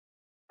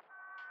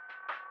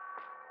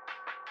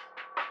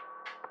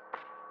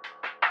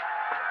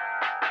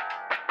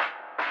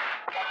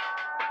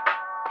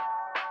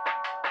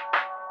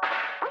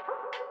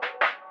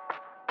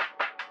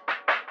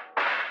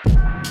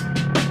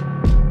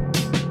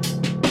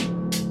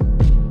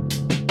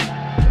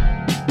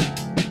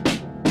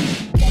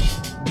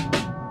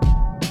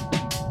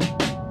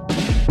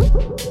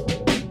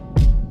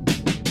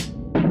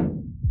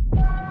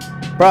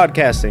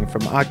Broadcasting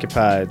from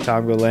occupied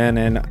Tongaland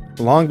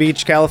in Long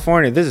Beach,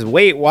 California. This is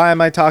Wait, Why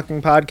Am I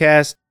Talking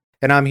podcast,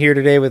 and I'm here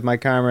today with my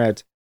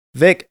comrades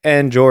Vic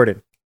and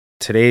Jordan.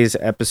 Today's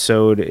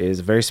episode is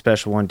a very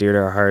special one, dear to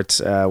our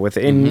hearts.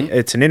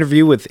 It's an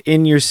interview with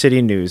In Your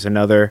City News,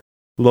 another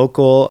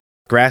local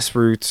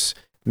grassroots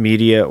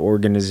media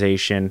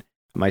organization.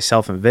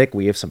 Myself and Vic,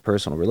 we have some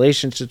personal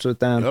relationships with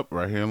them. Yep,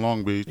 right here in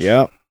Long Beach.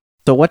 Yep.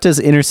 So what does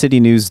Inner City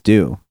News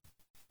do?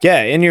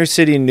 Yeah, In Your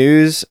City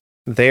News,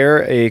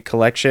 they're a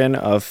collection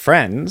of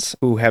friends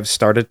who have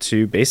started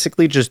to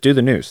basically just do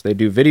the news. They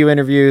do video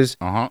interviews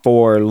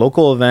for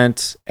local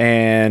events,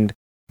 and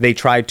they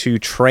try to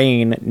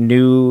train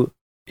new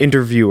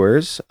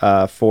interviewers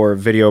for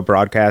video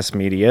broadcast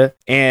media,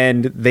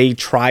 and they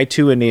try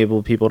to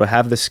enable people to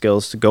have the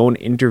skills to go and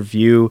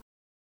interview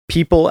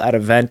people at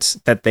events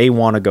that they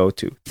want to go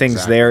to,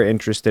 things they're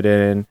interested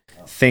in,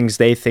 things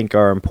they think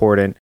are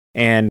important.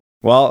 And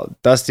well,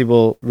 Dusty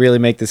will really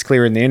make this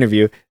clear in the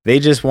interview. They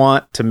just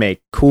want to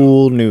make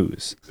cool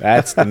news.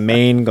 That's the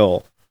main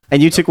goal.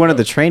 And you took one of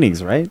the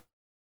trainings, right?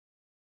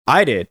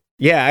 I did.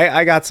 Yeah,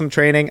 I got some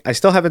training. I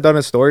still haven't done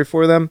a story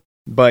for them.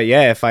 But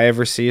yeah, if I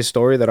ever see a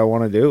story that I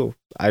want to do,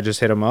 I just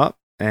hit them up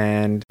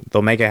and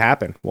they'll make it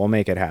happen. We'll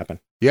make it happen.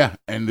 Yeah,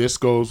 and this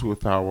goes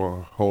with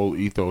our whole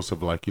ethos of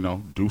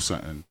do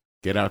something.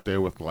 Get out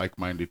there with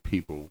like-minded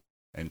people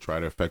and try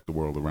to affect the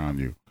world around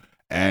you.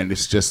 And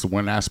it's just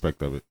one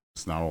aspect of it.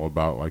 It's not all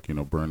about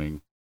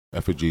burning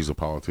effigies of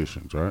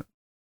politicians, right?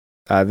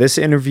 This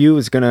interview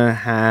is going to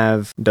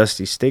have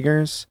Dusty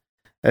Stingers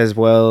as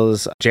well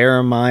as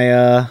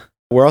Jeremiah.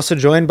 We're also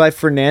joined by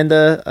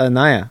Fernanda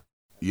Anaya.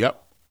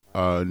 Yep,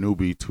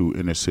 newbie to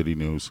Inner City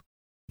News.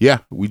 Yeah,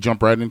 we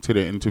jump right into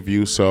the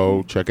interview,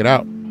 so check it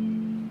out.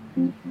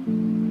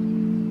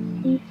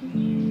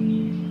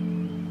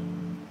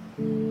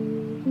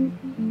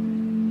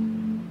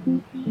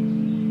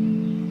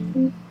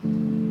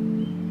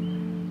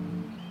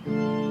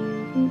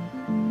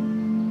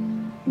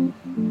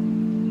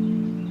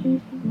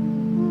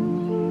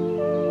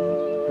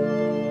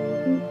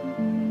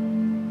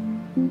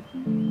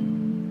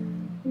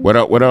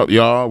 What up,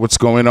 y'all? What's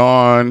going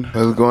on?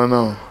 What's going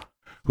on?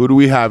 Who do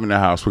we have in the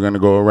house? We're going to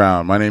go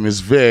around. My name is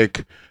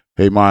Vic.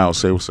 Hey, Miles,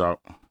 say what's up.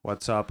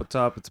 What's up?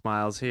 It's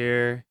Miles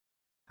here.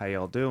 How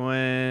y'all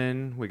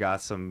doing? We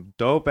got some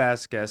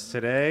dope-ass guests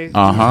today.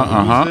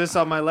 Who's this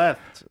on my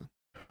left?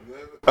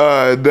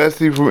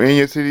 Dusty from In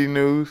Your City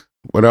News.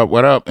 What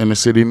up? In the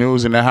City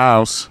News in the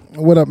house.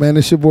 What up, man?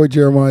 It's your boy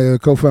Jeremiah,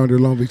 co-founder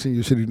of Long Beach In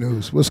Your City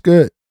News. What's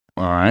good?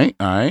 All right.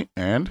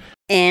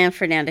 And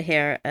Fernanda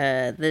here,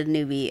 the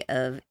newbie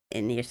of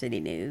In Your City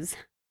News.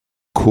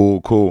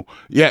 Cool.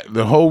 Yeah,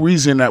 the whole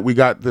reason that we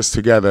got this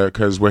together,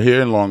 because we're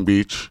here in Long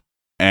Beach,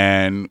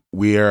 and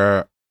we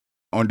are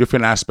on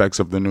different aspects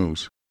of the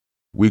news.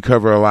 We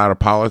cover a lot of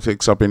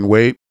politics up in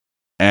Wait,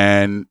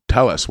 and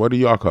tell us, what do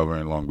y'all cover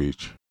in Long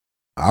Beach?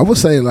 I would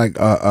say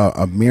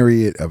a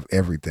myriad of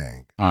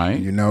everything. All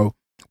right.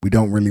 We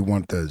don't really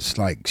want to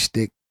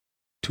stick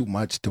too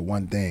much to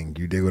one thing.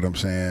 You dig what I'm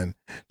saying?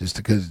 Just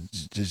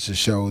to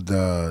show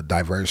the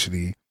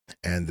diversity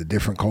and the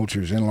different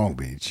cultures in Long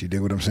Beach. You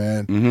dig what I'm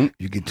saying? Mm-hmm.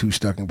 You get too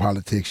stuck in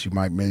politics, you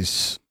might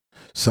miss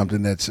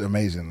something that's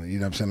amazing. You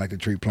know what I'm saying? Like the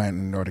tree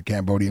planting or the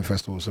Cambodian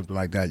festival or something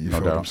like that. You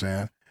feel what I'm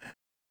saying?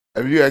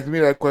 If you ask me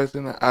that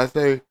question, I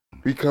say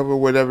we cover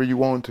whatever you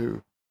want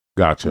to.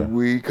 Gotcha.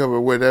 We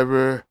cover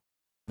whatever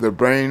the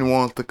brain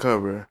wants to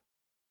cover.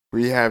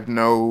 We have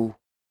no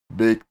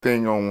big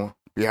thing on,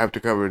 we have to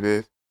cover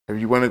this. If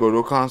you want to go to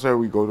a concert,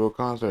 we go to a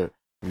concert.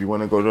 If you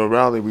want to go to a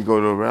rally, we go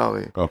to a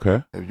rally.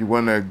 Okay. If you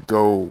want to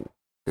go,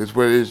 it's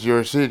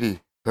your city.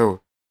 So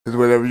it's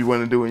whatever you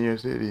want to do in your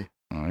city.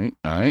 All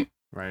right.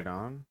 Right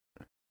on.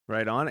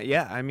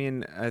 Yeah, I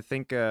mean, I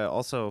think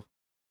also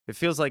it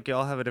feels like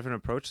y'all have a different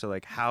approach to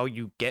how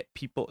you get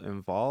people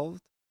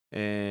involved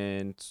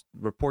and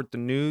report the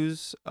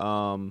news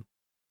and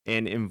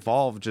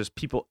involve just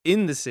people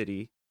in the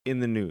city in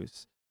the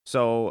news.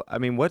 So, I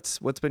mean, what's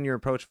been your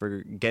approach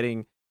for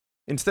getting,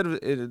 instead of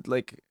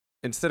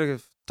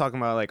talking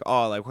about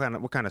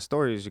what kind of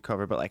stories you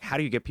cover, but how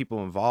do you get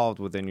people involved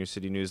within your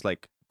city news,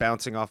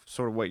 bouncing off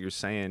sort of what you're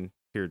saying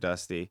here,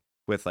 Dusty,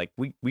 with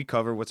we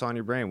cover what's on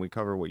your brain, we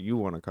cover what you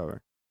want to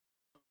cover.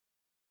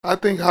 I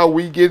think how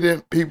we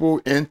get people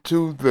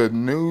into the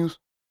news,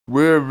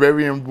 we're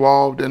very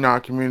involved in our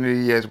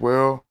community as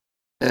well,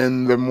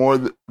 and the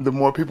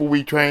more people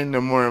we train,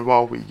 the more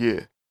involved we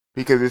get,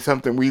 because it's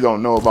something we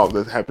don't know about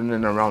that's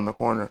happening around the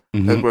corner.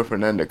 Mm-hmm. That's where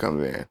Fernanda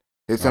comes in.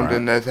 It's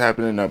something that's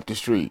happening up the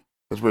street.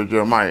 That's where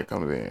Jeremiah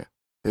comes in.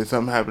 There's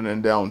something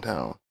happening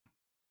downtown.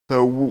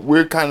 So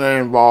we're kind of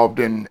involved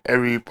in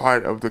every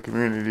part of the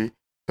community.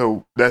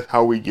 So that's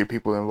how we get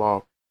people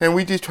involved. And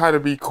we just try to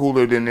be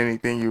cooler than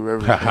anything you've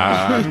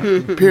ever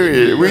seen.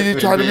 Period. We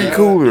just try to be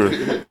cooler.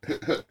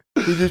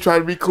 We just try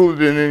to be cooler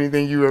than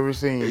anything you've ever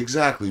seen.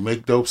 Exactly.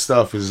 Make dope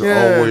stuff is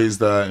always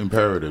the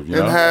imperative,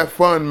 and have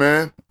fun,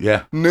 man.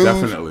 Yeah, news,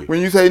 definitely.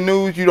 When you say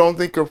news, you don't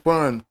think of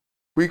fun.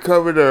 We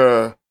covered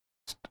a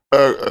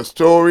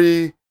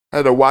story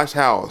at a wash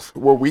house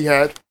where we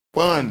had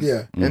fun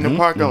Yeah. in the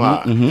parking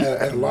lot.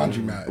 At a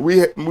laundromat.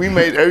 We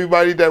made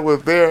everybody that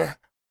was there,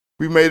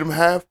 we made them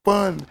have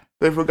fun.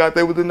 They forgot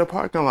they was in the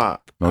parking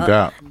lot. No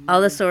doubt.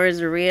 All the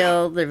stories are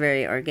real. They're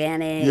very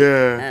organic.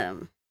 Yeah.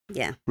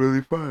 Yeah.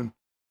 Really fun.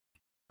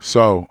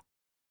 So,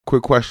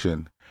 quick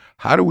question: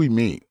 how do we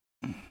meet?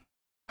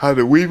 How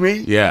did we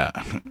meet? Yeah.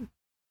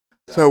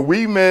 So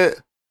we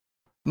met.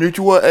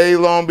 Mutual Aid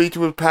Long Beach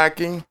was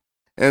packing,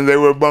 and they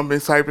were bumping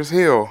Cypress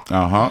Hill.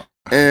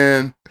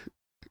 And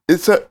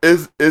it's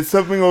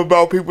something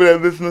about people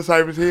that listen to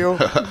Cypress Hill.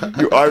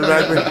 You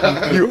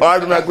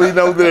automatically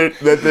know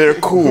that they're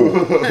cool.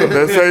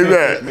 Let's say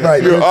that.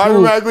 Right, You they're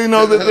automatically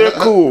know that they're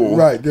cool.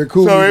 Right, they're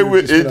cool. So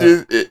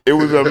it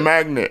was a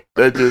magnet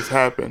that just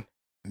happened.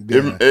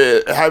 Yeah.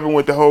 It happened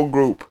with the whole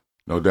group.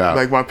 No doubt.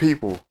 Like my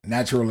people.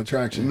 Natural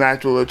attraction.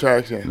 Natural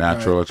attraction.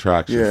 Natural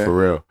attraction, Yeah. for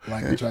real.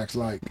 Like attracts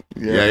like.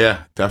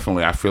 Yeah,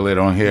 definitely. I feel it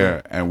on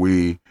here, and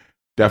we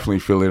definitely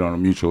feel it on the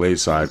mutual aid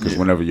side, because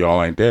whenever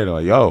y'all ain't there, they're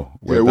like, yo,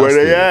 where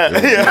they at?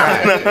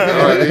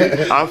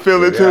 I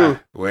feel it too.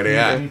 Where they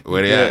at?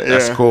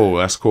 That's cool.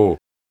 That's cool.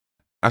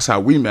 That's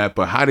how we met,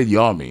 but how did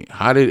y'all meet?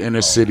 How did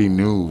Inner City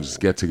News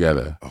get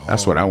together?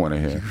 That's what I want to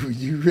hear.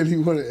 You really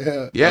want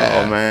to?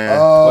 Yeah. Oh, man.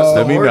 What's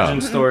Let the me know.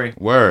 origin story?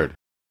 Word.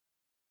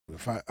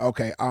 I'm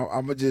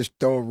gonna just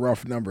throw a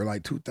rough number,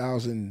 like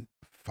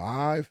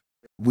 2005.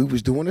 We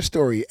was doing a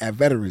story at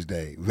Veterans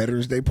Day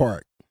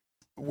Park.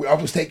 I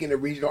was taking the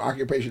regional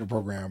occupational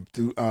program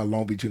through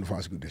Long Beach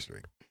Unified School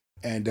District,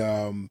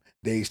 and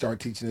they started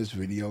teaching us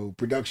video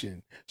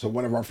production. So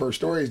one of our first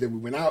stories that we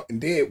went out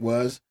and did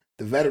was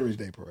the Veterans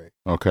Day parade.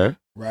 Okay.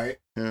 Right.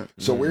 Yeah.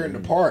 So we're in the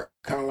park,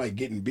 kind of like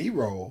getting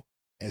B-roll,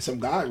 and some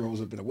guy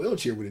rolls up in a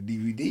wheelchair with a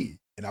DVD.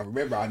 And I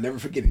remember, I'll never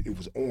forget it. It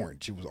was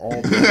orange. It was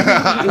all blue.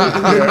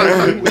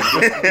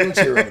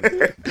 Wheelchair on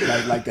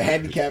it. Like the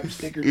handicap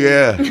sticker.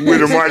 Yeah.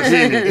 With a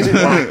martini. It's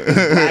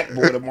black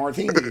boy with a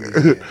martini in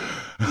his hand.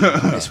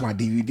 That's my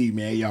DVD,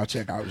 man. Y'all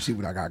check out and see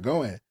what I got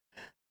going.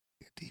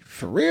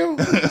 For real?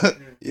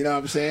 You know what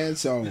I'm saying?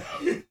 So,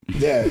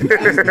 yeah,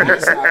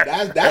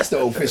 that's the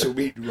official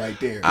meeting right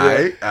there. All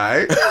right.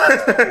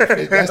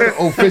 That's the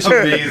official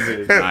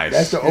Amazing. Nice.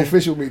 That's the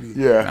official meeting.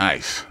 Yeah.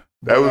 Nice.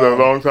 That was a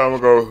long time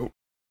ago.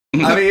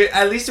 I mean,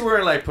 at least you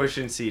weren't like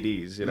pushing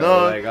CDs, you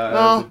know?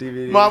 No, the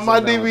DVDs. my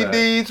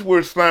DVDs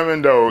were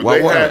slamming those.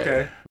 What were they?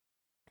 Okay.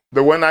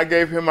 The one I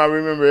gave him, I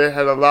remember it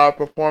had a live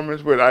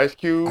performance with Ice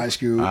Cube. Ice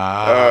Cube. No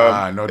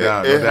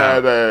doubt. It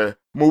had a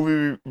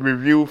movie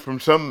review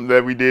from something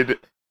that we did.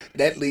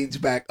 That leads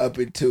back up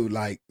into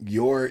like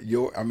your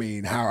I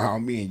mean, how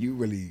me and you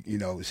really,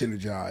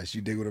 synergized.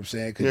 You dig what I'm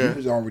saying? Because you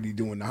was already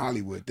doing the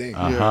Hollywood thing.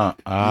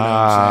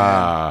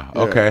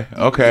 Okay.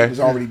 You was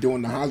already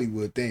doing the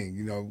Hollywood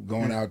thing,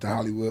 going out to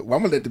Hollywood. Well,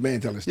 I'm going to let the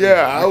man tell us.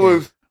 Yeah,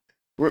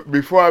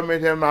 before I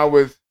met him, I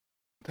was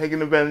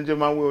taking advantage of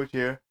my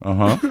wheelchair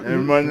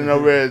and running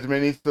over as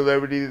many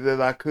celebrities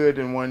as I could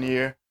in 1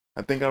 year.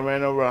 I think I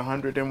ran over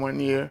 100 in 1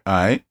 year. All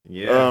right.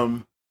 Yeah.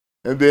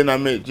 And then I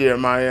met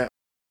Jeremiah.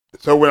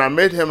 So when I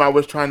met him, I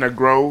was trying to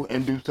grow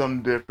and do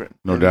something different.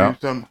 No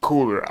doubt. Do something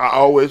cooler. I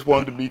always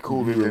wanted to be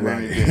cooler than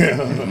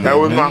anything. That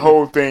was my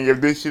whole thing. If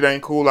this shit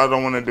ain't cool, I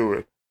don't want to do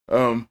it.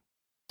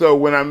 So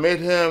when I met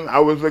him, I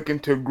was looking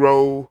to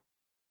grow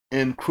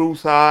in crew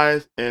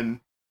size and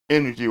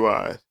energy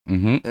wise.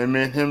 And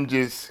me and him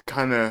just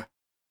kind of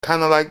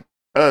like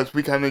us.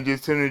 We kind of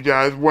just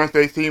synergized. Once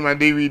they see my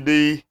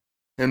DVD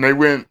and they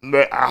went,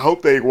 I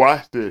hope they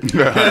watched it.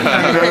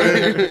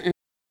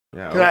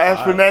 Can I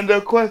ask Fernando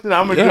a question?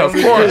 Of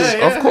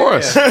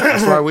course.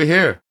 That's why we're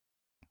here.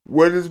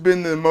 What has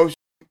been the most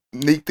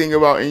neat thing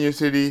about In Your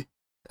City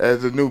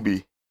as a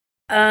newbie?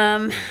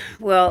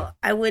 Well,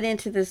 I went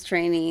into this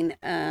training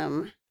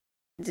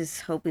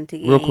just hoping to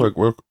Real quick,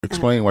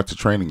 explain what the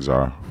trainings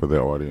are for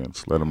the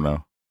audience. Let them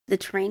know. The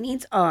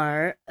trainings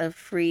are a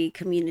free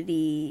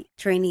community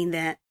training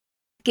that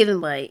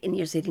given by In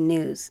Your City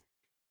News.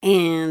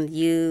 And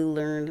you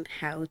learn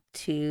how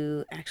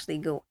to actually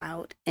go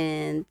out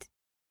and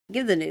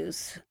give the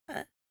news.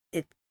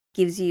 It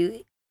gives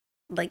you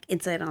like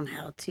insight on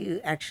how to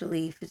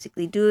actually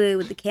physically do it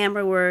with the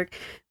camera work,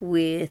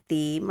 with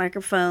the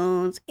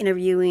microphones,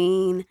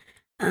 interviewing,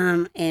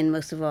 and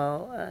most of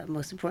all,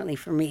 most importantly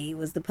for me,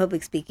 was the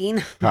public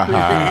speaking.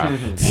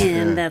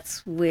 And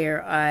that's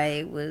where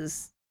I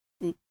was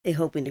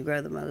hoping to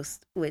grow the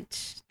most,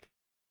 which,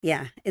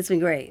 yeah, it's been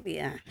great.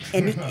 Yeah.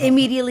 And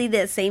immediately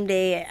that same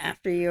day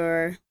after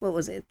your,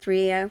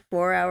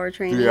 4 hour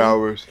training? 3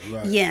 hours.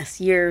 Right.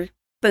 Yes, you're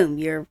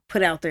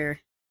put out there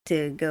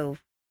to go.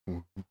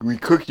 We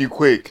cook you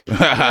quick.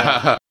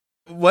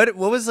 What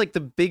was like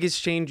the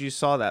biggest change you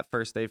saw that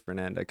first day,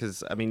 Fernanda?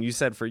 Because I mean, you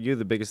said for you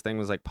the biggest thing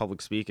was like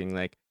public speaking.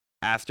 Like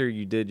after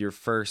you did your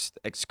first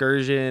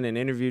excursion and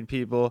interviewed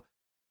people,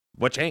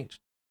 what changed?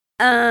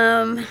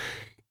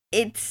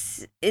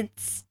 It's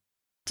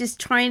just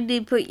trying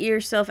to put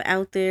yourself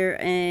out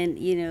there and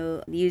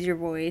use your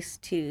voice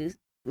to,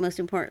 most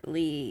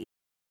importantly,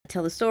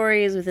 tell the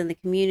stories within the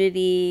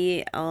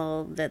community,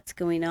 all that's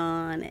going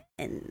on,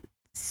 and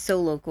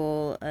so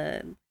local.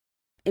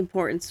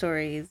 important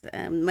stories.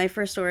 My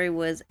first story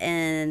was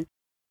in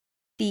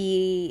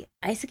the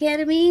Ice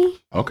Academy.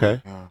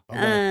 Okay.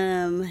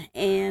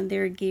 And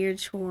they're geared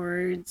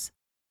towards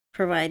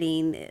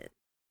providing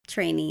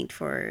training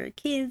for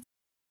kids,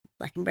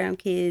 Black and brown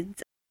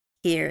kids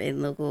here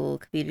in local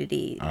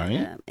community. All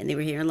right. And they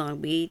were here in Long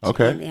Beach.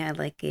 Okay. And they had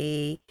like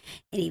an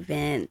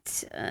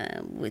event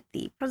with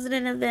the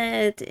president of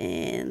that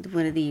and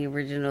one of the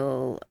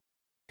original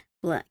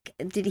Black.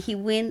 Did he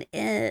win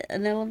an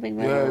Olympic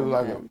medal? Yeah, it was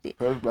like a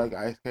first Black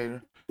ice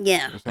skater.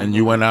 Yeah. And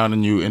you went out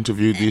and you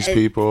interviewed these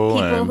people.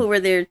 People and... who were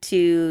there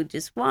to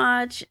just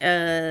watch.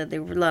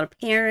 There were a lot of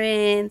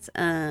parents.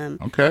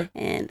 Okay.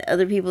 And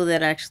other people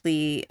that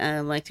actually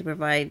like to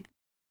provide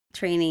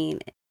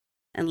training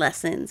and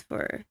lessons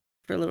for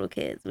little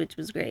kids, which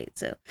was great.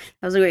 So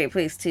that was a great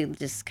place to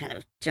just kind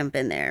of jump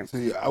in there.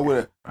 See,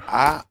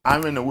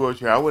 I'm in a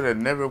wheelchair. I would have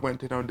never went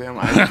to no damn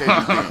ice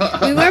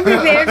skating. We weren't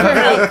prepared for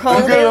how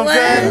cold it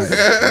was.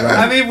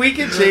 I mean, we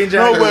can change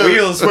out the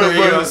wheels for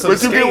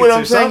but you get what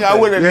I'm saying? I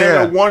would have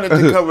never wanted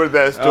to cover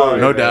that story.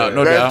 No doubt,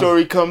 no doubt. That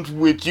story comes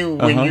with you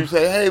when you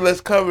say, hey,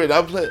 let's cover it.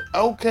 I'm like,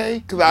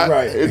 okay. Because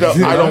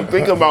I don't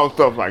think about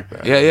stuff like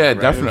that. Yeah,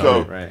 definitely.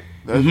 So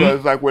that's why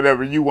it's like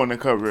whatever you want to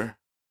cover.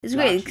 It's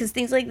great because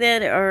things like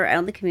that are out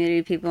in the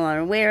community. People are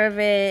aware of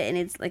it. And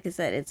it's, like I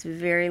said, it's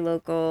very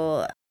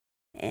local.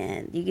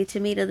 And you get to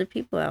meet other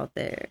people out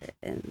there.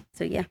 And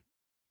so, yeah.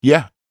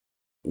 Yeah.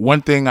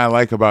 One thing I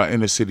like about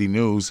Inner City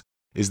News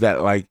is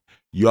that, like,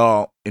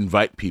 y'all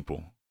invite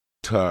people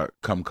to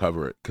come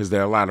cover it. Because there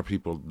are a lot of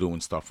people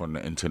doing stuff on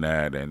the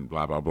internet and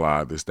blah, blah,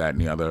 blah, this, that,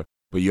 and the other.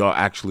 But y'all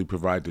actually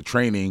provide the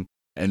training.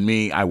 And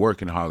me, I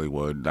work in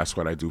Hollywood. That's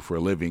what I do for a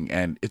living.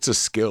 And it's a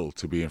skill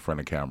to be in front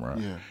of camera.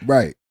 Yeah.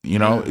 Right. You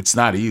know, it's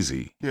not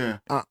easy. Yeah.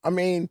 I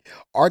mean,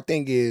 our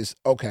thing is,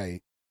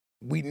 okay,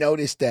 we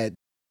noticed that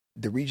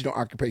the regional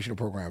occupational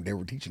program, they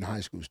were teaching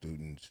high school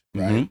students,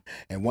 right?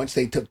 And once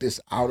they took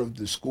this out of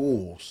the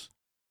schools,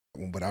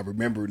 but I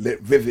remember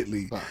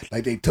vividly,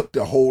 like they took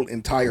the whole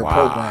entire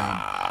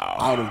program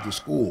out of the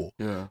school.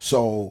 Yeah.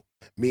 So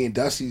me and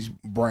Dusty's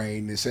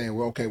brain is saying,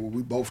 well, okay, well,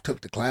 we both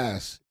took the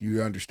class,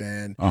 you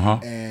understand,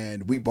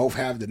 and we both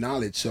have the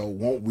knowledge, so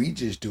won't we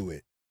just do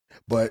it?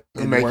 But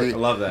I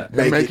love that.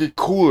 Make it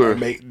cooler.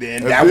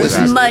 That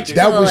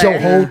was your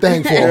whole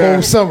thing for a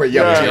whole summer,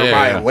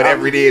 Jeremiah.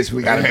 Whatever it is,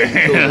 we gotta make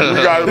it cooler.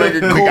 We gotta make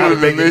it cooler. We gotta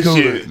make it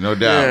cooler. No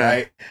doubt.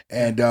 Right?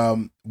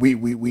 And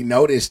we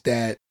noticed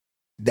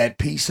that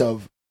piece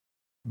of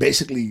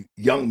basically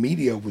young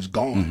media was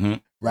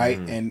gone. Right?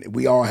 And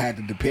we all had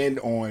to depend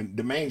on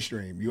the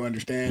mainstream. You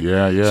understand?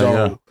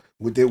 So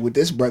with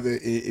this brother,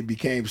 it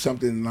became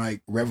something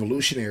like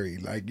revolutionary.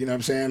 Like, you know what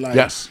I'm saying? Like,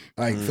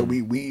 like so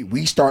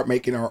we start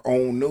making our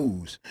own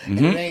news.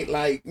 And it ain't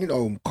like, you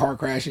know, car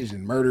crashes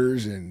and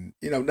murders and,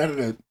 you know, none of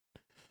the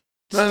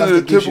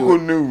typical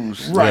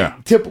news.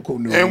 Right. Typical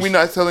news. And we're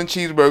not selling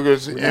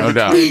cheeseburgers. No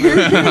doubt.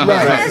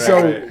 Right.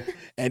 So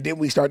and then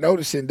we start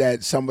noticing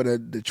that some of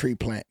the tree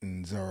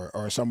plantings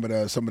or some of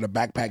the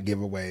backpack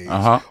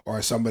giveaways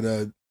or some of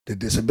the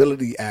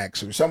disability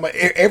acts or some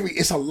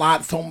it's a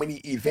lot, so many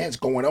events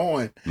going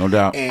on. No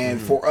doubt.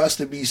 And for us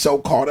to be so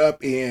caught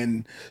up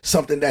in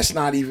something that's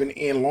not even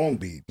in Long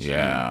Beach.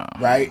 Yeah.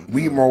 Right?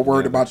 We more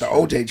worried about the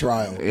OJ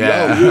trial.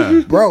 Yeah.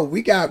 Yo, bro,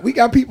 we got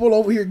people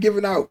over here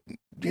giving out,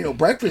 you know,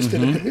 breakfast to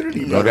the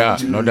community. No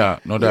doubt. You know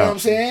what I'm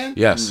saying?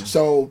 Yes.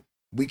 So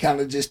we kind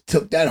of just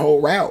took that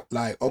whole route.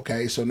 Like,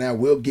 okay, so now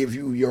we'll give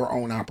you your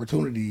own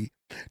opportunity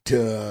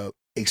to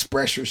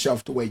express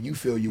yourself the way you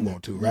feel you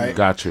want to, right?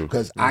 Got you.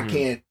 Because I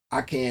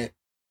can't.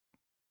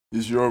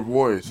 It's your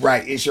voice,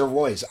 right? It's your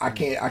voice. I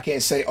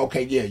can't say,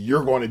 okay, yeah,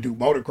 you're going to do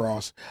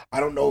motocross. I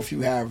don't know if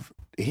you have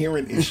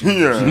hearing issues,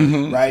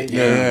 right?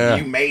 Yeah.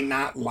 You may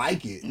not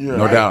like it. Yeah.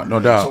 No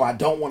doubt. So I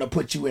don't want to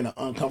put you in an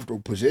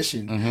uncomfortable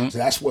position. So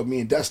that's what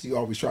me and Dusty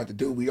always tried to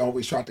do. We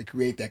always tried to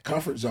create that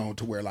comfort zone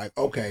to where, like,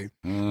 okay,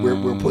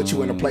 we'll put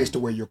you in a place to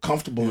where you're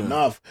comfortable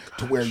enough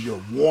to where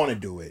you want to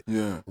do it.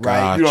 Yeah.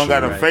 Right. You don't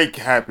got a fake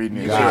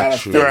happiness.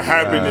 Your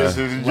happiness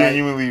is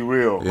genuinely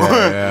real.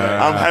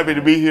 I'm happy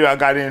to be here. I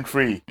got in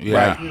free.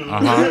 Yeah.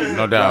 Right.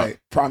 No doubt. Right.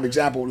 Prime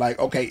example, like,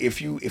 okay,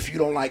 if you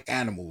don't like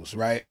animals,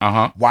 right?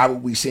 Why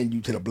would we send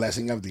you to the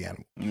blessing of the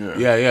animal?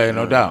 Yeah,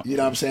 no doubt. You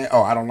know what I'm saying?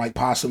 Oh, I don't like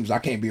possums. I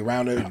can't be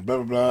around it. And blah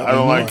blah blah. I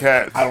don't like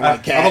cats. I don't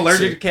like cats. I'm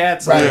allergic to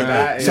cats.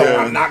 Right. So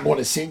I'm not going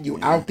to send you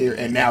out there,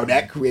 and now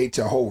that creates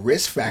a whole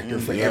risk factor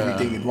for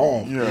everything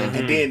involved.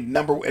 And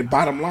then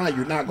bottom line,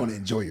 you're not going to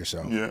enjoy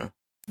yourself. Yeah.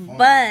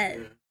 But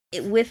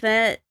with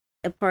that,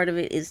 a part of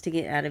it is to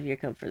get out of your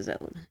comfort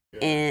zone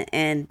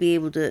and be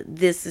able to.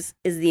 This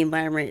is the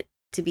environment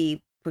to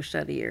be pushed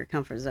out of your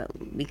comfort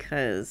zone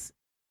because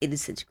it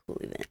is such a cool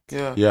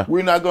event. Yeah.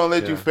 We're not gonna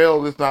let you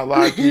fail. It's not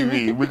live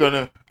TV. We're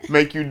gonna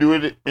make you do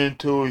it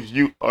until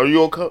you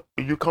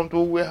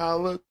comfortable with how it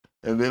looks,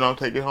 and then I'll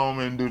take it home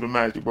and do the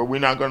magic. But we're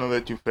not gonna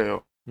let you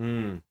fail.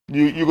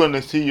 You're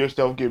gonna see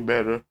yourself get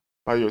better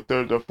by your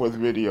third or fourth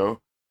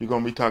video. you're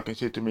gonna be talking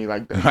shit to me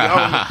like that.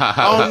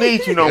 I don't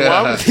need you no more.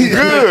 I'm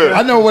good.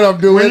 I know what I'm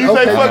doing. When you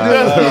say Okay. fuck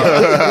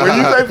Dusty, when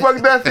you say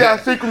fuck Dusty, I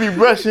secretly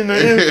brushing the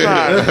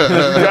inside.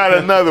 You got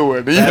another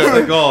one. That's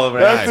the goal, right?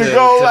 That's the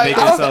goal. To Like, make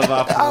yourself I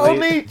obsolete. don't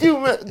need you,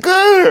 man.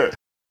 Good.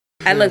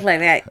 I looked like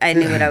that. I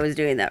knew what I was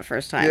doing that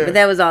first time, Yeah. but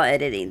that was all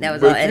editing. That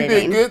was all But you did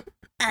editing. good.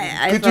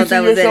 I Could thought you that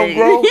see was yourself editing.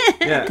 grow?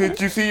 Yeah.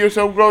 Could you see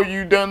yourself grow?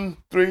 You done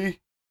 3?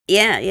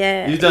 Yeah,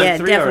 You've done yeah,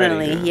 3 already,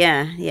 definitely. girl.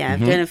 Yeah, I've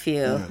Mhm. done a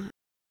few.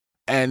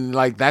 And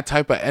like that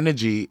type of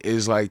energy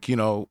is like,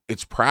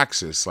 it's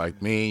praxis.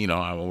 Like me,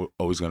 I'm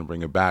always going to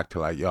bring it back to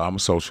like, yo, I'm a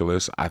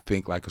socialist. I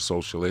think like a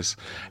socialist.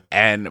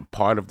 And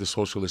part of the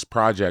socialist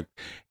project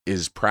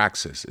is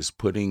praxis, is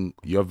putting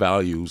your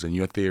values and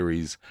your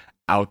theories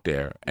out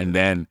there and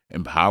then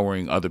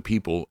empowering other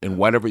people in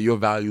whatever your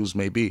values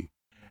may be.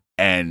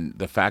 And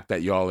the fact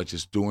that y'all are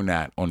just doing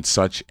that on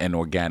such an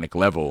organic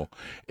level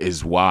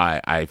is why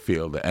I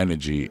feel the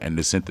energy and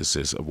the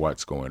synthesis of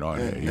what's going on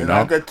here. You And know?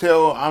 I could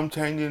tell I'm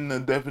changing the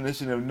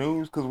definition of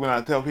news because when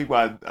I tell people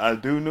I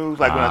do news,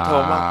 like when I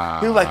told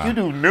him, he was like, "You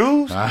do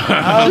news?"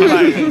 I was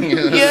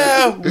like,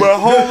 "Yeah, but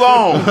hold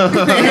on,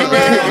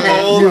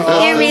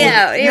 Hear me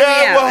out. Hear me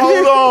yeah, but out.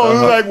 hold on."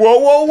 He's like,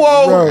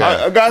 "Whoa,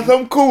 Right. I got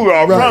something cooler.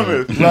 I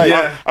promise.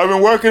 Right. I've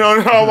been working on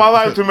it all my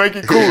life to make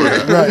it cooler.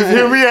 Right. Just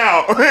hear me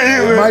out."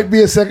 There might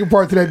be a second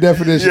part to that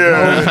definition.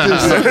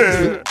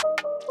 Yeah.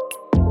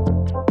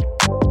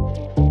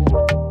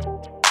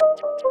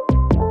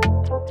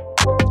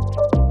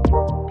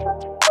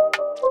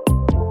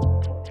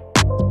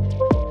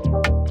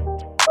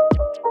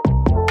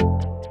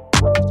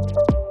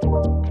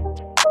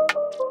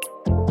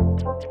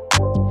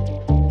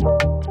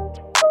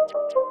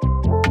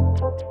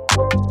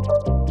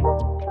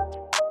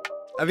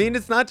 I mean,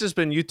 it's not just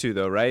been you two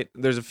though, right?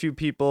 There's a few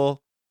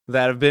people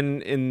that have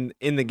been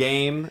in the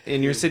game,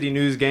 in your city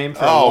news game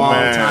for a Oh, long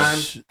man.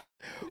 time.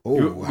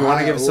 You want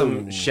to give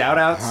some shout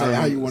outs?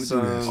 How you want to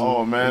do this?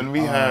 Oh man, we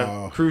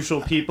have.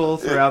 Crucial people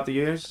throughout the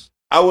years.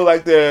 I would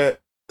like to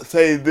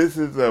say this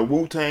is a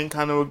Wu-Tang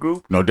kind of a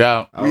group. No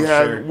doubt. We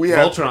have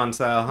Voltron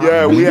style, huh?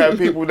 Yeah, we have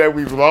people that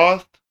we've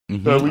lost.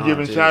 Mhm. So we Oh,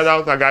 giving geez. shout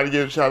outs. I got to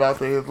give a shout out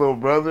to his little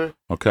brother.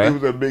 Okay. He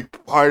was a big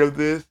part of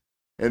this.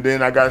 And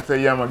then I got to say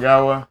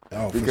Yamagawa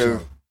Oh, for because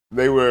sure.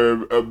 they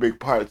were a big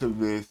part of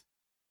this.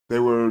 They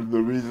were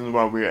the reason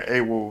why we are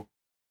able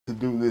to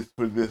do this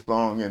for this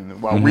long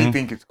and why we Mhm.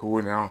 think it's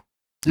cool now.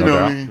 You No know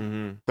what I doubt. mean?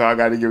 Mm-hmm. So I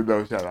got to give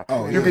those shout outs.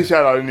 Oh, You yeah. can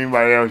shout out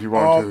anybody else you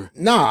want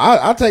to. No,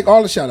 I'll take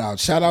all the shout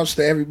outs. Shout outs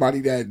to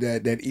everybody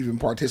that even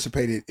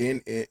participated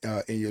in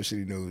your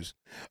city news.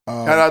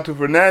 Shout out to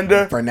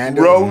Fernanda,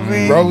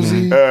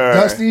 Rosie,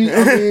 Dusty,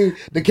 I mean,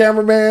 the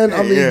cameraman,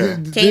 I mean, Yeah.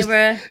 just,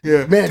 Tamra.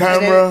 Yeah, man,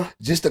 Tamara.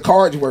 just the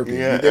cards working.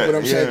 Yeah, You get what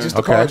I'm saying? yeah. Just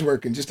the Okay. cards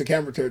working, just the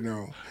camera turning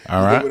on.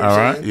 All You right. get what All I'm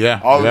right. saying? Yeah.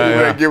 All the yeah, people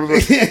yeah. that give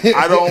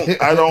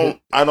us.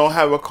 I don't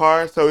have a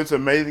car, so it's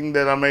amazing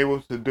that I'm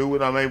able to do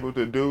what I'm able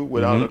to do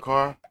without Mhm. a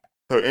car.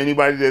 So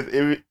anybody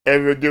that's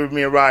ever given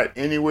me a ride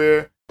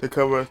anywhere to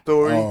cover a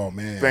story, Oh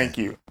man, thank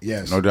you.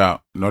 Yes, No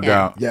doubt. No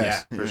doubt.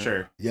 yes, Yeah, for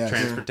sure. yes.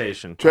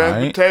 Transportation.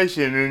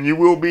 Transportation, and you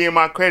will be in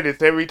my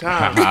credits every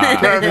time.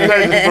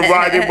 Transportation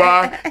provided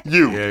by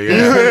you.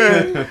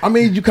 Yeah, I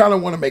mean, you kind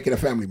of want to make it a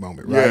family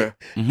moment, right?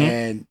 Yeah. Mhm.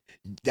 And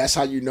that's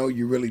how you know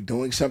you're really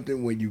doing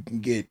something, when you can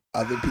get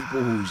other people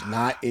who's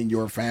not in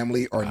your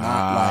family or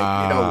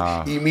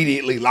not like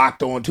immediately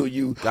locked onto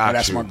you. Got Oh,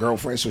 that's you. my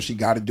girlfriend, so she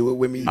got to do it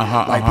with me.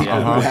 Uh-huh, like people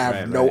uh-huh. who have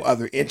Right, no right.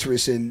 other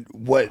interest in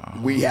what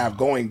we have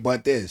going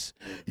but this.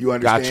 You Got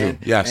understand?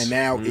 you. Yes. And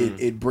now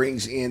it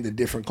brings in the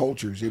different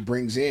cultures. It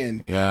brings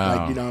in Yeah.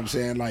 like, you know what I'm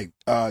saying? Like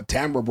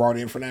Tamara brought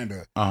in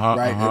Fernanda. Uh-huh.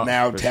 Right, uh-huh. and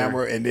now for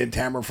Tamara and then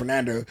Tamara and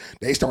Fernanda,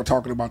 they start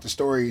talking about the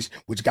stories,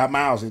 which got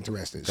Miles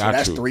interested. So Got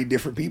that's you. 3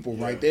 different people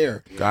right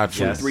there. Got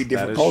you. Yes. 3 that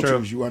different is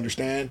cultures. true. You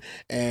understand?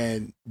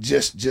 And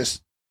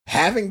just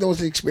having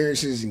those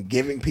experiences and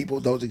giving people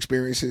those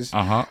experiences,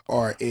 Uh-huh.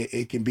 or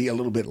it can be a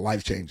little bit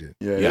life changing.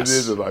 Yeah, Yes. it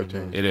is a life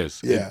change. It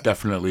is. Yeah. It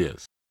definitely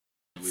is.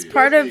 It's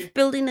part of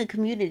building a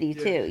community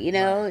too. You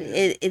know,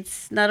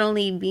 it's not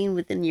only being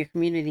within your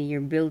community, you're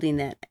building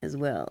that as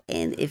well.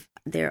 And if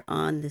they're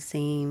on the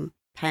same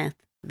path,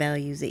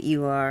 values that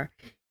you are,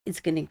 it's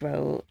going to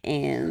grow.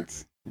 And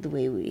the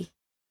way we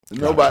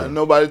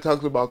Nobody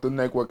talks about the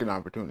networking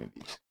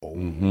opportunities.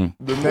 Mm-hmm.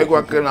 The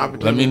networking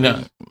opportunities Let me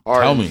know.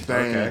 are Tell me.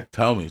 insane. Okay.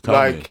 Tell me.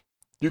 Like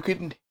you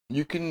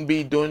can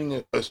be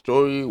doing a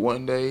story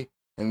one day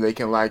and they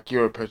can like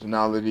your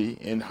personality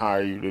and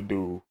hire you to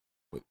do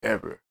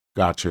whatever.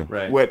 Got you.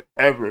 Right.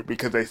 Whatever,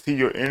 because they see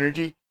your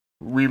energy.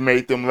 We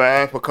made them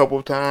laugh a couple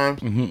of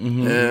times, Mm-hmm,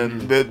 mm-hmm.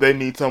 and they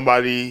need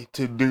somebody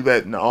to do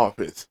that in the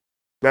office.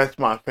 That's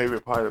my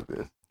favorite part of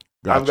this.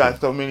 I've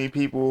got so many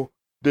people,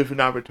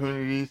 different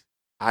opportunities.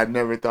 I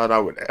never thought I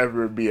would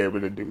ever be able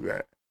to do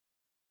that.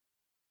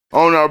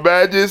 On our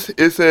badges,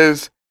 it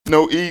says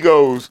no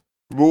egos,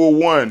 rule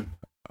 1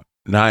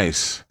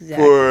 Nice.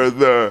 for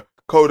the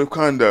code of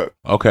conduct.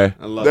 Okay.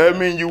 I love That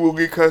means you will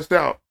get cussed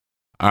out.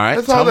 All right.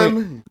 That's all that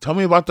means. Tell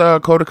me about the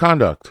code of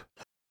conduct.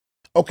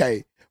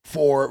 Okay,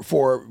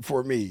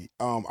 for me,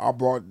 I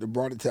brought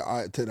it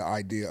to the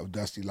idea of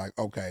Dusty. Like,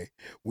 okay,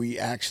 we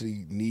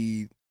actually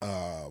need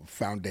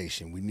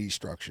foundation. We need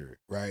structure,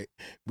 right?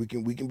 We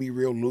can be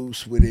real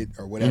loose with it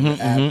or whatever,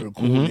 add the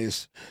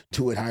coolness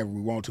to it however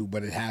we want to,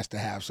 but it has to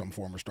have some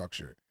form of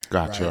structure.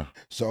 Gotcha. Right?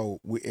 So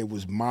it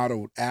was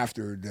modeled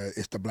after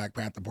the Black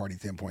Panther Party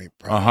 10-point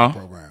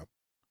program.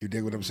 You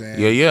dig what I'm saying?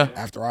 Yeah.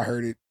 After I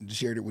heard it,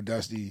 shared it with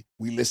Dusty,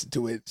 we listened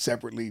to it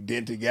separately,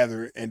 then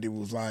together, and it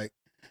was like,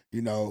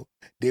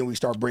 then we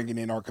start bringing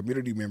in our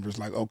community members.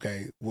 Like,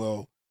 okay,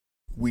 well,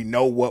 we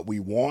know what we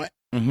want,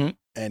 and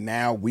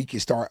now we can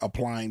start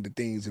applying the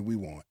things that we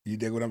want. You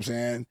dig what I'm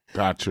saying?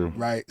 Got you.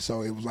 Right.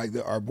 So it was like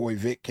our boy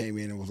Vic came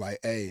in and was like,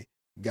 "Hey,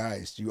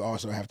 guys, you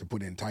also have to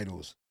put in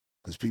titles."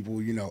 Because people,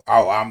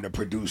 I'm the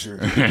producer.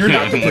 You're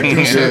not the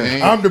producer.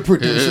 I'm the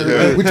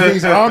producer, which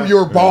means I'm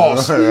your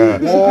boss.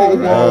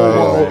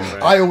 Whoa.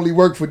 I only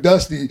work for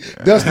Dusty.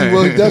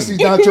 Dusty's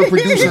not your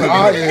producer.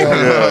 I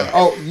am.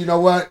 Oh, you know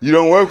what? You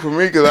don't work for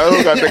me because I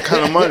don't got that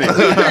kind of money. You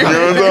know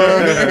what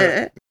I'm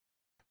saying?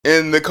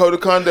 In the code of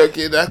conduct,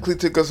 it actually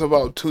took us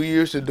about 2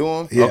 years to do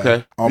them. Yeah,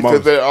 okay. Almost.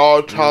 Because they're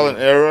all trial and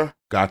error.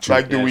 Got you.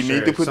 Like, do we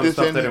need to put this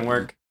in? Some stuff didn't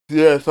work.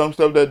 Yeah, some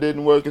stuff that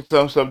didn't work and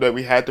some stuff that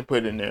we had to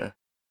put in there.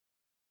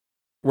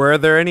 Were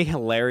there any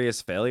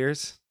hilarious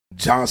failures?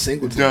 John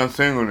Singleton.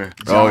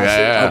 Oh,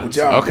 yeah.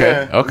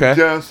 Okay.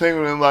 John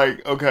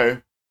Singleton, okay.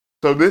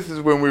 So this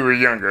is when we were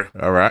younger.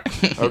 All right.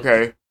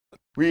 Okay.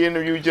 We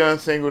interviewed John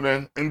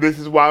Singleton, and this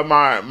is why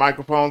my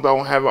microphones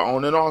don't have an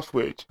on and off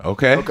switch.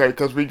 Okay. Okay,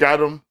 because we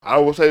got him, I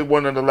will say,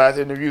 one of the last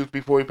interviews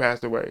before he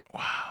passed away.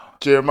 Wow.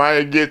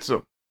 Jeremiah gets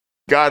him.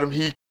 Got him.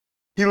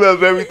 He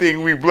loves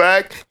everything. We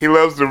black. He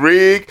loves the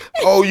rig.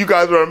 Oh, you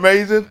guys are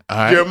amazing.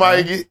 Right.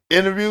 Jeremiah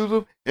interviews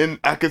him, and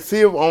I could see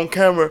him on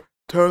camera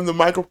turn the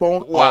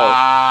microphone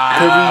off.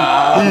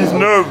 Because he's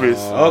nervous.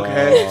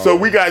 Okay. So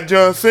we got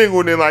John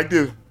Singleton like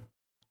this.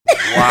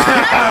 Wow.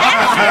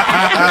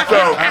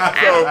 so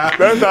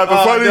that's not the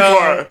funny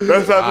part.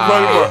 That's not the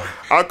funny part.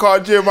 I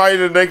called Jeremiah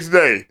the next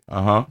day.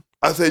 I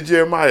said,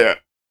 Jeremiah,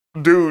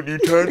 dude, you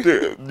turned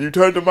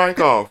the mic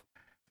off.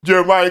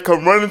 Jeremiah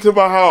come running to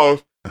my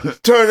house.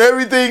 Turn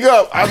everything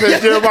up. I said,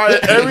 Jeremiah,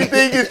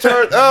 everything is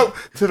turned up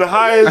to the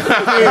highest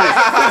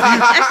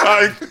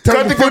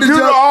cut the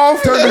computer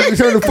off. Turn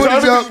the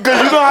footage up.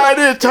 Because you know how it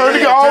is. Turn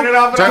it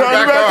off. Turn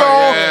it back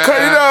on.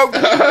 Cut it up.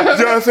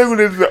 John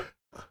Singleton.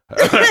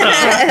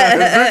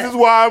 This is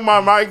why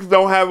my mics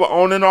don't have an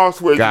on and off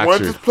switch.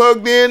 Once it's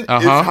plugged in,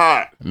 it's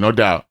hot. No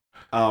doubt.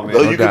 Oh, man.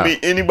 So you can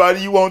be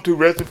anybody you want to.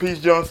 Rest in peace,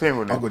 John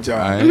Singleton. Uncle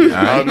John.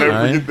 I'll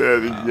never forget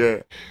that.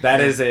 Yeah.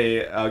 That is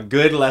a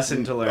good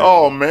lesson to learn.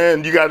 Oh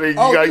man, you gotta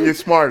get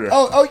smarter.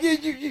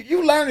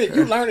 You learn it.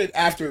 You learn it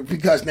after,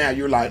 because now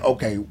you're like,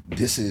 okay,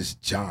 this is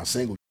John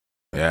Singleton.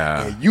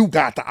 Yeah. And you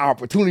got the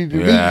opportunity to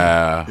be.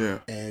 Yeah.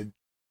 And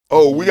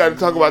we got to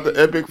talk about the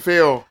epic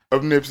fail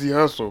of Nipsey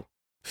Hussle.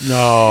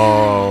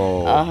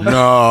 No.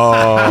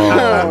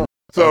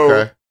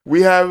 So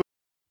we have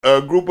a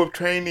group of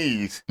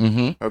trainees.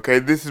 Okay,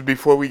 this is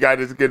before we got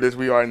as good as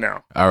we are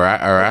now. All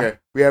right. Okay,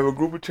 we have a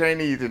group of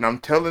trainees, and I'm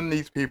telling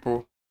these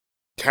people,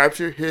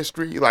 capture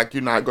history like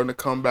you're not going to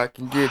come back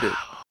and get it.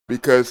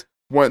 Because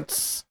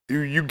once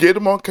you get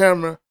them on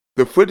camera,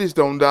 the footage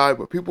don't die,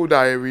 but people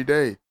die every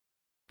day.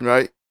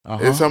 Right?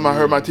 It's something I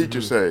heard my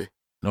teacher say.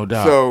 No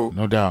doubt. So,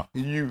 no doubt.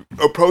 You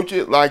approach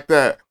it like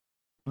that.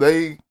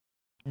 They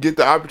get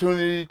the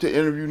opportunity to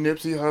interview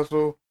Nipsey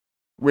Hussle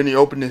when he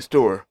opened his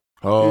store.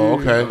 Oh,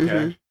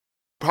 okay.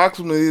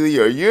 Approximately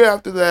a year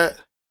after that,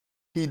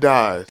 he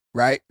dies.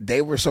 Right?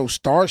 They were so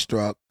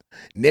starstruck.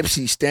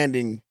 Nipsey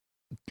standing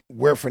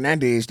where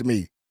Fernandez is to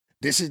me.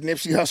 This is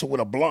Nipsey Hussle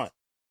with a blunt.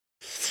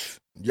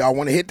 Y'all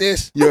want to hit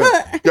this?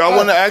 Yeah. Y'all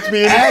want to ask me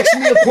anything? Ask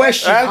me a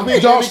question.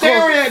 Y'all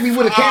staring at me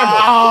with a camera.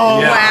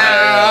 Oh,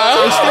 wow.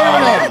 They're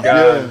staring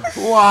at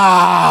me.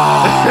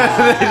 Wow.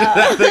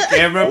 The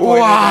camera pointed.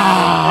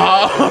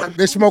 Wow.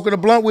 They're smoking a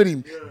blunt with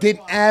him.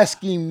 Didn't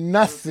ask him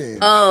nothing.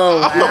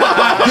 Oh,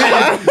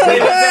 wow. They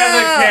just have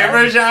the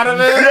camera shot of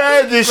it.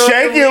 Yeah, just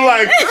shaking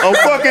like, I'm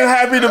fucking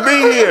happy to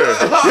be here.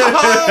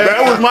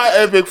 That was my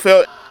epic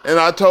fail. And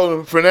I told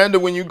him, Fernando,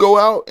 when you go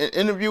out and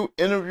interview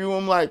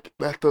them like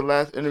that's the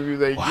last interview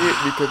they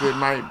get, because it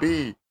might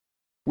be.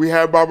 We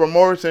had Barbara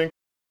Morrison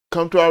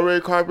come to our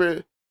red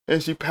carpet,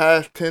 and she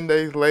passed 10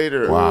 days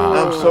later. Wow.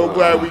 I'm so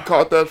glad we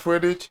caught that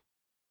footage.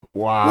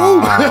 Wow.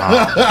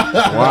 I'm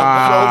so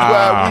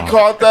glad we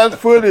caught that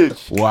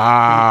footage.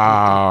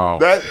 Wow.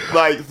 That's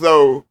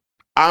so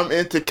I'm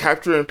into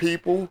capturing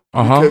people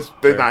because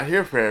they're not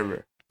here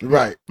forever.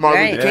 Right.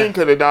 Martin Luther King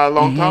could have died a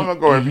long time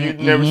ago. If you'd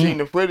never seen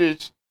the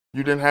footage,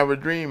 you didn't have a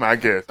dream, I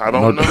guess. I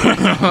don't know.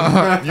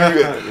 I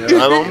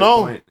don't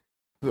know.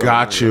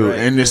 Got you.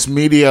 In this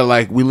media,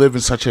 like, we live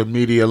in such a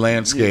media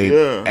landscape,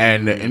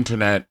 and the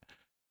internet,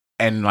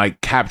 and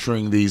like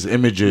capturing these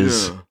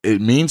images,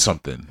 it means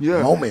something.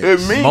 Yeah, moments.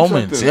 It means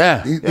moments. something.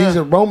 Yeah, these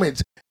are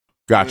moments.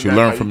 Got you.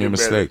 Learn from your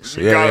mistakes.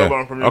 You gotta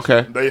learn from your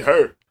mistakes. They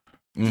hurt.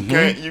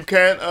 Mm-hmm. You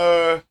can't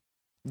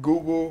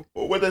Google,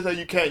 or what they say,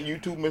 you can't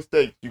YouTube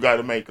mistakes. You got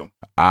to make them.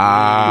 Hey,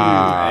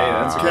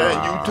 that's You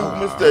can't YouTube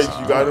mistakes.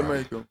 You got to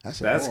make them.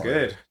 That's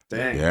good.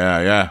 Dang.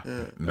 Yeah.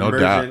 No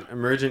doubt.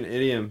 Emergent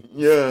idiom.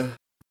 Yeah.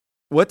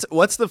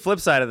 What's the flip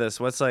side of this?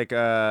 What's like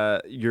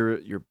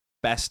your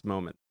best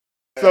moment?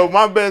 So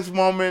my best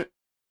moment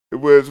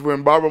was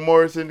when Barbara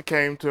Morrison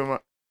came to my,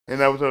 and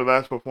that was her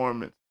last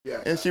performance.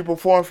 Yeah. And she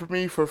performed for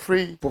me for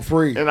free. For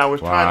free. And I was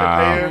trying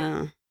to pay her.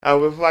 Wow. I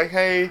was like,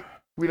 hey,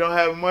 we don't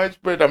have much,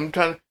 but I'm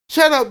trying to,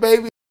 shut up,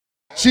 baby.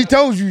 She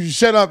told you to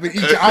shut up and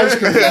eat your ice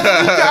cream. Eat your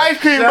ice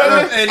cream,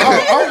 baby.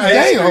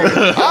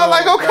 Damn. I was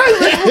like,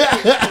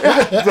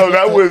 okay.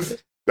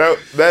 So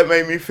that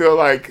made me feel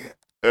like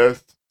a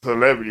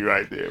celebrity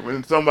right there.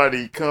 When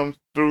somebody comes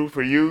through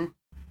for you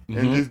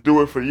and just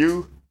do it for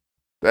you,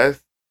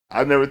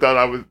 I never thought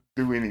I would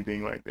do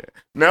anything like that.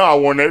 Now I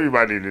want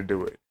everybody to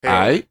do it.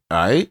 Hey, All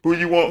right. who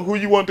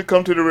you want to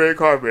come to the red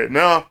carpet?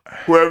 Now,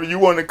 whoever you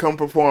want to come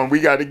perform, we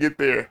got to get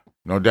there.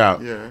 No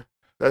doubt. Yeah,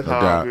 that's No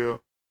how doubt. I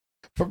feel.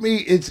 For me,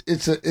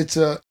 it's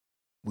a.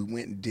 We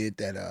went and did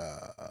that.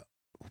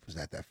 What was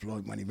that? That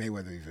Floyd Money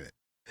Mayweather event,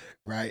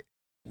 right?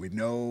 With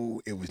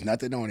no, it was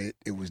nothing on it.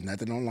 It was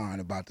nothing online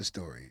about the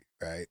story,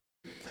 right?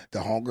 The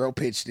homegirl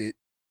pitched it.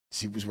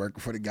 She was working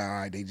for the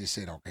guy. They just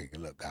said, "Okay,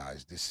 look,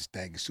 guys, this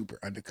thing is super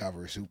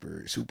undercover,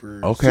 super."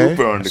 Okay.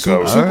 Super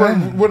undercover. Super, All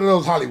right. one of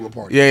those Hollywood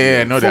parties.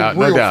 Yeah, no For doubt,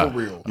 no real, doubt. For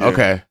real. Yeah.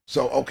 Okay.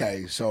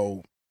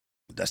 So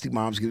Dusty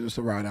Moms gives us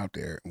a ride out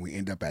there, and we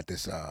end up at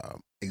this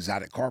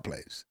exotic car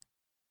place,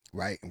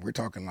 right? And we're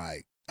talking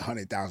like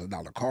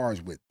 $100,000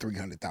 cars with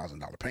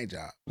 $300,000 paint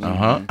jobs.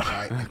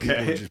 Right? And people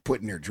are just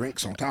putting their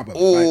drinks on top of it.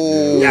 Oh.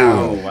 Like, yeah,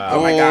 Oh, wow.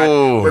 oh my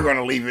God, we're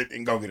gonna leave it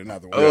and go get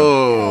another one.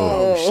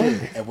 Oh.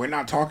 Shit! And we're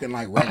not talking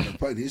like regular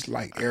place. It's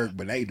like Eric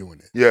Benet doing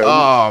it. Yeah.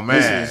 Oh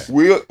man.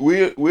 We are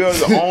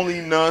the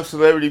only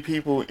non-celebrity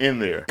people in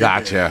there.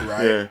 Gotcha.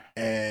 Right. Yeah.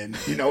 And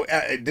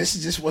this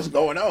is just what's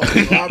going on.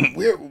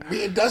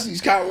 Me and Dusty's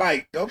kind of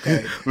like,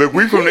 okay. Look,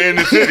 we from the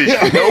inner city.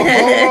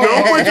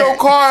 Don't put your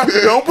car,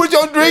 don't put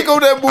your drink on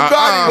that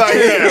Bugatti like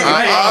that.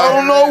 I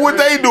don't know what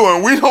they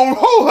doing. We don't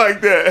roll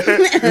like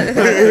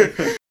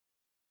that.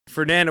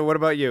 Fernando, what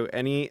about you?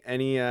 Any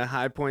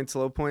high points,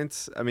 low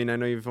points? I mean, I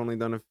know you've only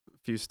done a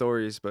few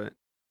stories, but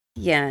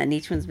Yeah, and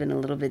each one's been a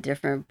little bit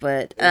different,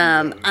 but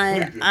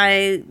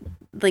I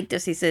like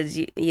Dusty says,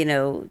 you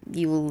know,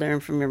 you will learn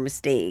from your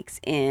mistakes,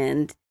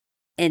 and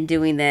in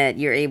doing that,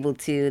 you're able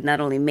to not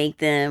only make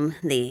them,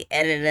 they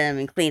edit them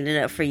and clean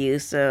it up for you.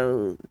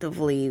 So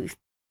hopefully,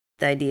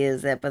 the idea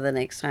is that by the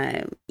next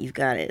time, you've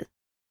got to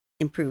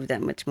improve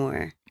that much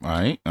more. All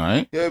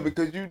right. Yeah,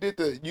 because you did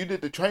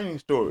the training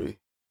story.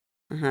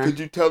 Uh-huh. Could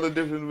you tell the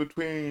difference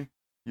between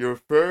your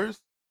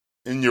first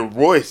and your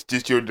voice,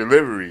 just your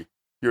delivery?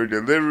 Your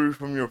delivery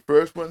from your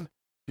first one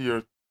to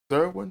your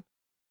third one?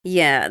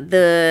 Yeah,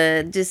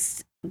 the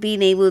just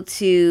being able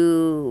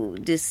to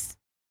just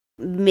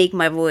make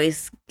my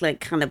voice like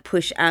kind of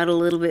push out a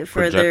little bit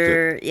Project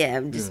further.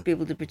 Yeah, just be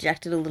able to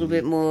project it a little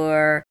bit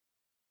more.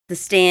 The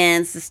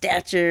stance, the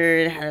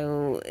stature,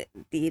 how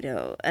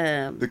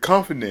The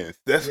confidence.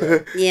 That's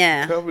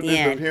yeah, confidence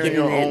yeah, of hearing getting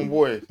your it. own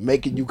voice.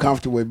 Making you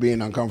comfortable with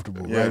being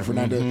uncomfortable, Yeah. right,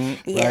 Fernando?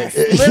 Yes,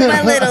 Right. little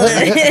by little.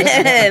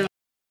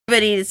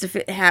 Everybody needs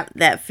to have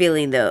that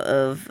feeling though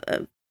of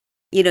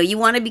you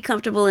want to be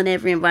comfortable in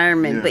every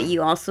environment, but Yeah.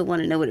 you also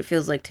want to know what it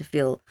feels like to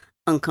feel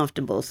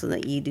uncomfortable, so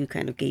that you do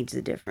kind of gauge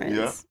the difference.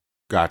 Yeah.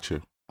 Got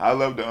you. I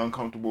love the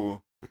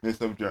uncomfortableness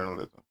of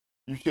journalism.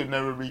 You should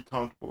never be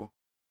comfortable.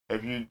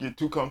 If you get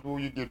too comfortable,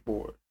 you get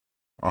bored.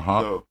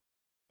 So,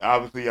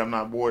 obviously, I'm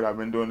not bored. I've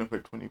been doing it for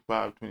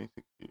 25,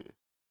 26 years.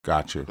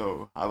 Got you.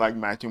 So, I like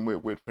matching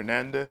with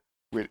Fernanda,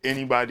 with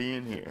anybody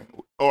in here,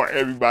 or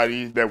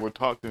everybody that will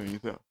talk to me.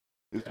 So,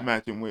 it's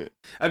matching with.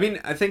 I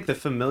mean, I think the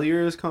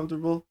familiar is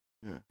comfortable,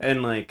 Yeah.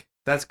 and like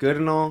that's good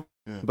and all,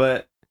 Yeah.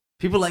 but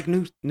people like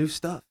new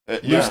stuff. Yeah.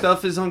 New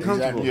stuff is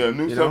uncomfortable. Yeah,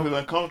 new you stuff know? is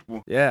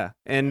uncomfortable. Yeah,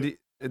 and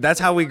that's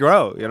how we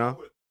grow. You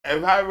know,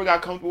 If I ever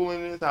got comfortable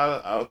in this,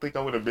 I think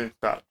I would have been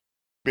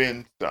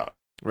stopped.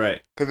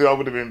 right? Because I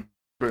would have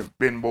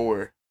been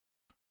bored.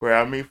 Where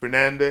I meet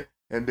Fernanda,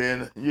 and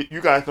then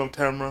you guys know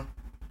Tamara.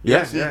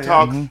 Yeah. She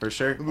talks for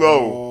sure.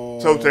 low.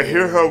 So to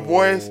hear her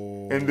voice,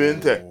 and then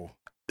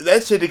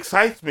that shit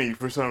excites me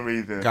for some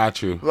reason.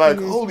 Got you. Like,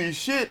 holy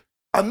shit,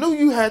 I knew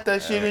you had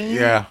that shit in you.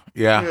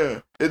 Yeah.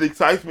 It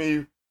excites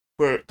me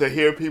to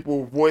hear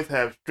people's voice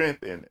have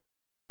strength in it.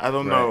 I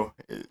don't know.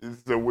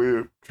 It's a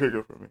weird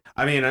trigger for me.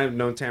 I mean, I've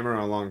known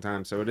Tamara a long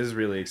time, so it is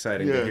really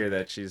exciting Yeah. to hear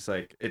that she's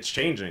like, it's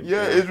changing.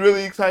 Yeah, you know? it's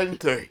really exciting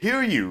to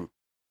hear you.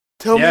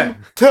 Tell Yeah.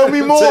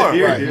 me more.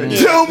 hear Right. you.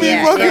 Yeah. Tell me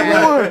Yeah, fucking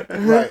yeah. more.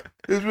 Right.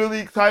 It's really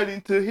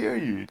exciting to hear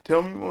you.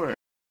 Tell me more.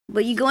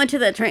 But you go into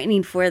that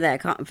training for that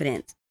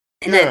confidence.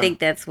 And I Yeah. think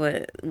that's one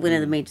of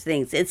the major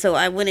things. And so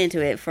I went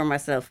into it for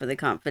myself, for the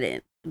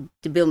confidence,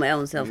 to build my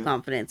own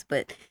self-confidence.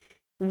 But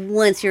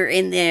once you're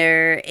in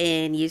there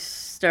and you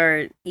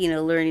start,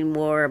 learning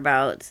more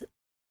about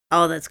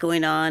all that's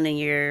going on in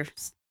your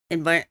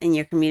in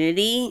your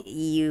community,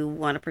 you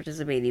want to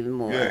participate even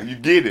more. Yeah, you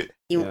get it.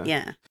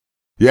 Yeah.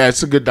 Yeah,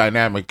 it's a good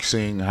dynamic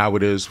seeing how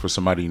it is for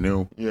somebody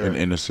new Yeah. in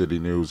inner city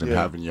news and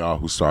Yeah. having y'all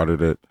who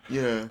started it.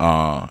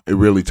 Yeah. It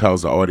really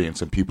tells the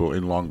audience and people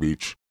in Long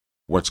Beach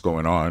what's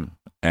going on.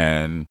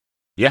 And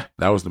yeah,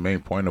 that was the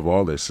main point of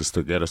all this, is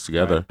to get us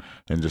together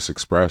and just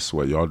express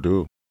what y'all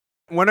do.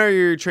 When are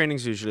your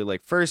trainings usually?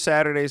 Like first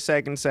Saturday,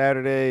 second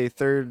Saturday,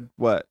 third,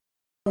 what?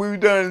 We've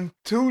done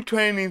 2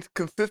 trainings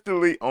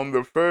consistently on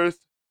the first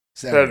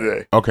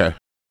Saturday. Okay.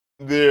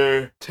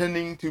 They're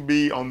tending to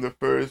be on the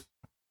first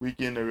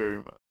weekend of every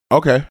month.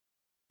 Okay.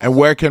 And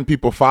where can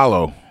people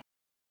follow?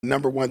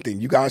 Number one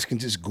thing, you guys can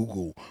just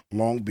Google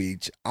Long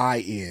Beach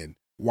INYOURCITY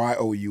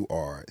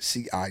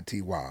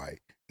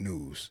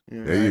news.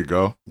 Yeah. There you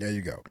go. There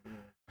you go.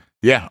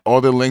 Yeah, all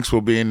the links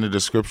will be in the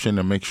description,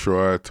 and make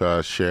sure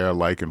to share,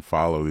 like, and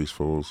follow these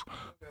fools.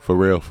 For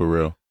real, for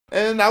real.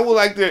 And I would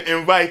like to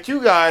invite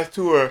you guys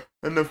to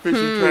an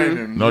official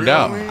training. No You know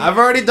doubt. what I mean? I've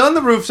already done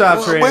the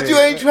rooftop training. But you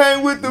ain't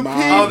trained with the people.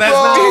 Oh, that's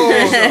not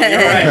official.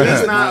 You're right.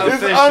 That's not It's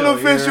official.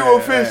 unofficial, You're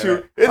right, official.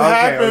 right. It Okay,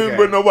 happened, okay.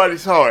 but nobody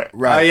saw it. Oh,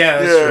 Right. yeah,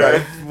 that's Yeah. true.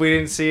 If we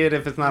didn't see it,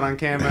 if it's not on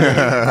camera.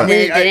 I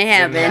mean, It didn't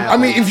happen. I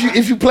mean,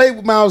 if you played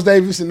with Miles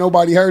Davis and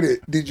nobody heard it,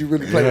 did you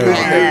really play with Miles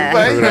Yeah.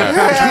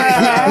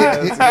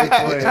 Davis? That's a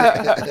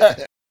good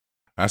point.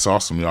 That's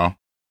awesome, y'all.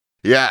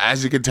 Yeah,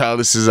 as you can tell,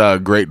 this is a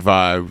great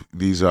vibe.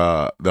 These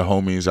are the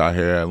homies out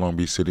here at Long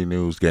Beach City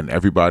News, getting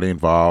everybody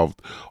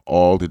involved,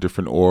 all the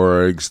different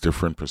orgs,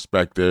 different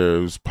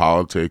perspectives,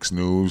 politics,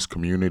 news,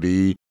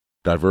 community,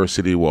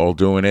 diversity. We're all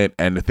doing it.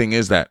 And the thing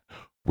is that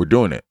we're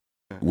doing it.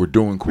 We're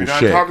doing cool We're not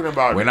shit. talking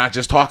about We're it. not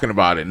just talking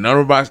about it.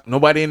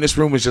 Nobody in this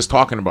room is just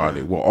talking about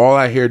it. We're all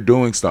out here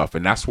doing stuff.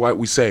 And that's what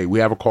we say. We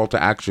have a call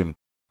to action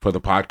for the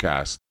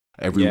podcast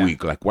every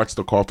week. Like, what's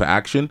the call to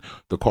action?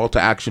 The call to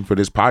action for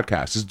this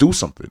podcast is do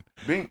something.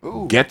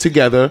 Ooh. Get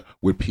together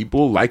with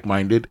people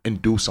like-minded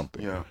and do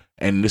something. Yeah.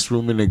 And this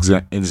room is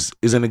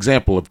an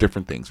example of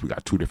different things. We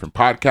got 2 different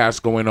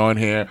podcasts going on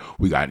here.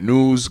 We got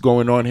news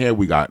going on here.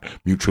 We got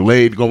mutual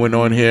aid going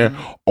on here.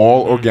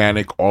 All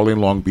organic, all in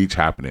Long Beach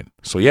happening.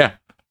 So yeah,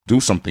 do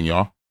something,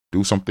 y'all.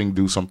 Do something,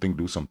 do something,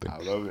 do something. I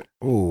love it.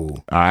 Ooh,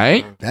 All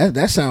right?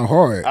 that sounds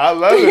hard. I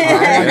love it.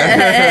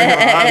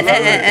 I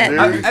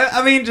love it.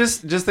 I mean,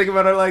 just think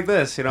about it like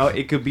this. You know,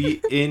 it could be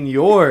in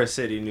your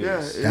city news.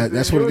 Yeah, it's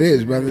That's in what your it is,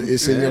 city. brother.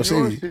 It's in your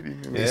city.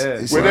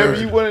 Yeah. Whatever hard.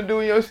 you want to do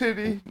in your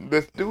city,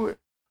 let's do it.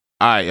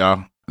 All right,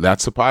 y'all.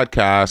 That's the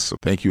podcast. So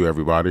thank you,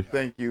 everybody.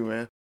 Thank you,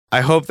 man. I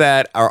hope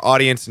that our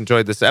audience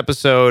enjoyed this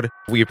episode.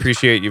 We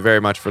appreciate you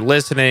very much for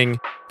listening.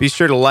 Be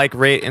sure to like,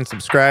 rate, and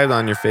subscribe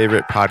on your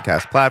favorite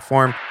podcast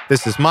platform.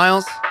 This is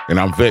Miles. And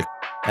I'm Vic.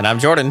 And I'm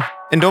Jordan.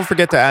 And don't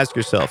forget to ask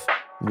yourself,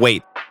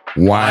 wait,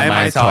 Why am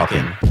I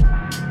talking?